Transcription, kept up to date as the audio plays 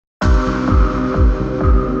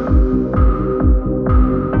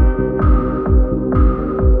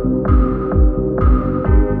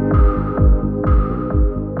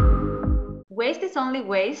only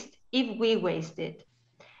waste if we waste it.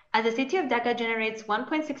 As the city of Dhaka generates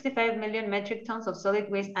 1.65 million metric tons of solid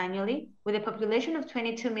waste annually, with a population of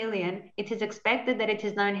 22 million, it is expected that it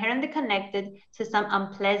is now inherently connected to some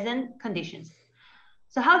unpleasant conditions.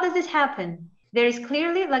 So how does this happen? There is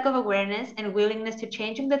clearly lack of awareness and willingness to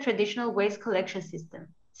changing the traditional waste collection system.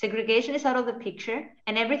 Segregation is out of the picture,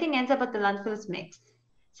 and everything ends up at the landfills mixed.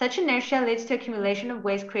 Such inertia leads to accumulation of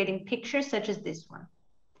waste, creating pictures such as this one.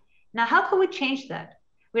 Now, how can we change that?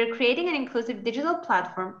 We are creating an inclusive digital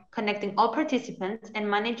platform connecting all participants and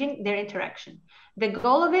managing their interaction. The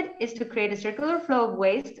goal of it is to create a circular flow of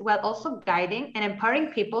waste while also guiding and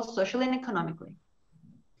empowering people socially and economically.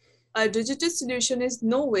 Our digital solution is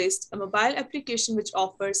No Waste, a mobile application which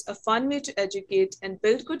offers a fun way to educate and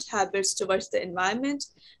build good habits towards the environment,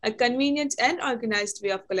 a convenient and organized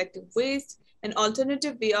way of collecting waste, an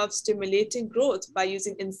alternative way of stimulating growth by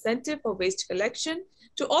using incentive for waste collection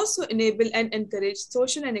to also enable and encourage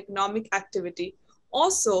social and economic activity.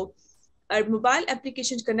 Also, our mobile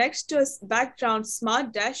application connects to a background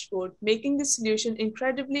smart dashboard, making the solution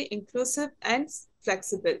incredibly inclusive and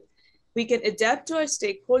flexible. We can adapt to our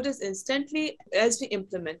stakeholders instantly as we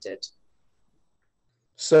implement it.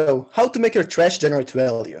 So, how to make your trash generate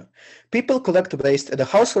value? People collect waste at the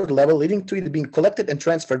household level, leading to it being collected and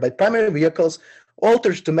transferred by primary vehicles,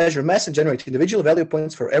 altered to measure mass and generate individual value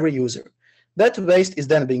points for every user. That waste is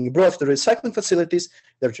then being brought to the recycling facilities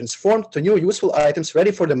that are transformed to new useful items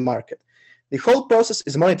ready for the market. The whole process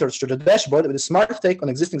is monitored through the dashboard with a smart take on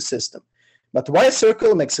existing system. But why a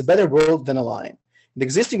circle makes a better world than a line? In the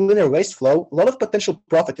existing linear waste flow, a lot of potential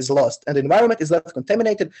profit is lost, and the environment is left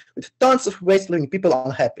contaminated with tons of waste, leaving people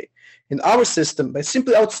unhappy. In our system, by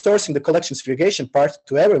simply outsourcing the collection segregation part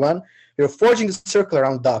to everyone, we are forging the circle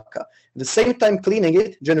around Dhaka, at the same time cleaning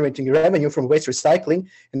it, generating revenue from waste recycling,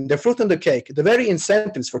 and the fruit on the cake, the very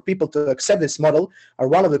incentives for people to accept this model are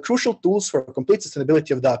one of the crucial tools for complete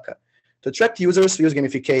sustainability of Dhaka. To attract users, we use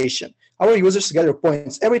gamification. Our users gather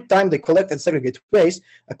points every time they collect and segregate waste.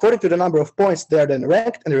 According to the number of points, they are then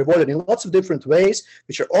ranked and rewarded in lots of different ways,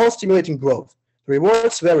 which are all stimulating growth. The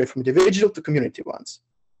rewards vary from individual to community ones.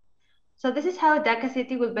 So this is how Dhaka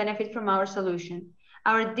City will benefit from our solution.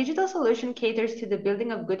 Our digital solution caters to the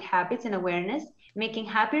building of good habits and awareness, making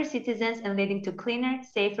happier citizens and leading to cleaner,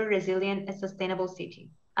 safer, resilient, and sustainable city.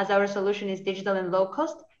 As our solution is digital and low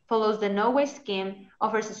cost, follows the No Waste scheme,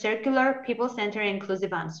 offers a circular, people-centered, and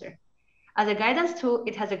inclusive answer. As a guidance tool,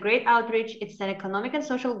 it has a great outreach. It's an economic and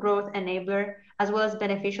social growth enabler, as well as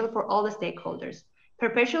beneficial for all the stakeholders.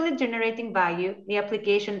 Perpetually generating value, the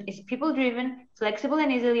application is people-driven, flexible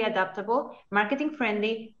and easily adaptable,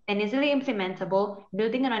 marketing-friendly, and easily implementable,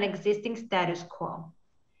 building on an existing status quo.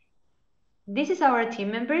 This is our team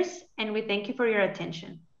members, and we thank you for your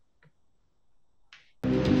attention.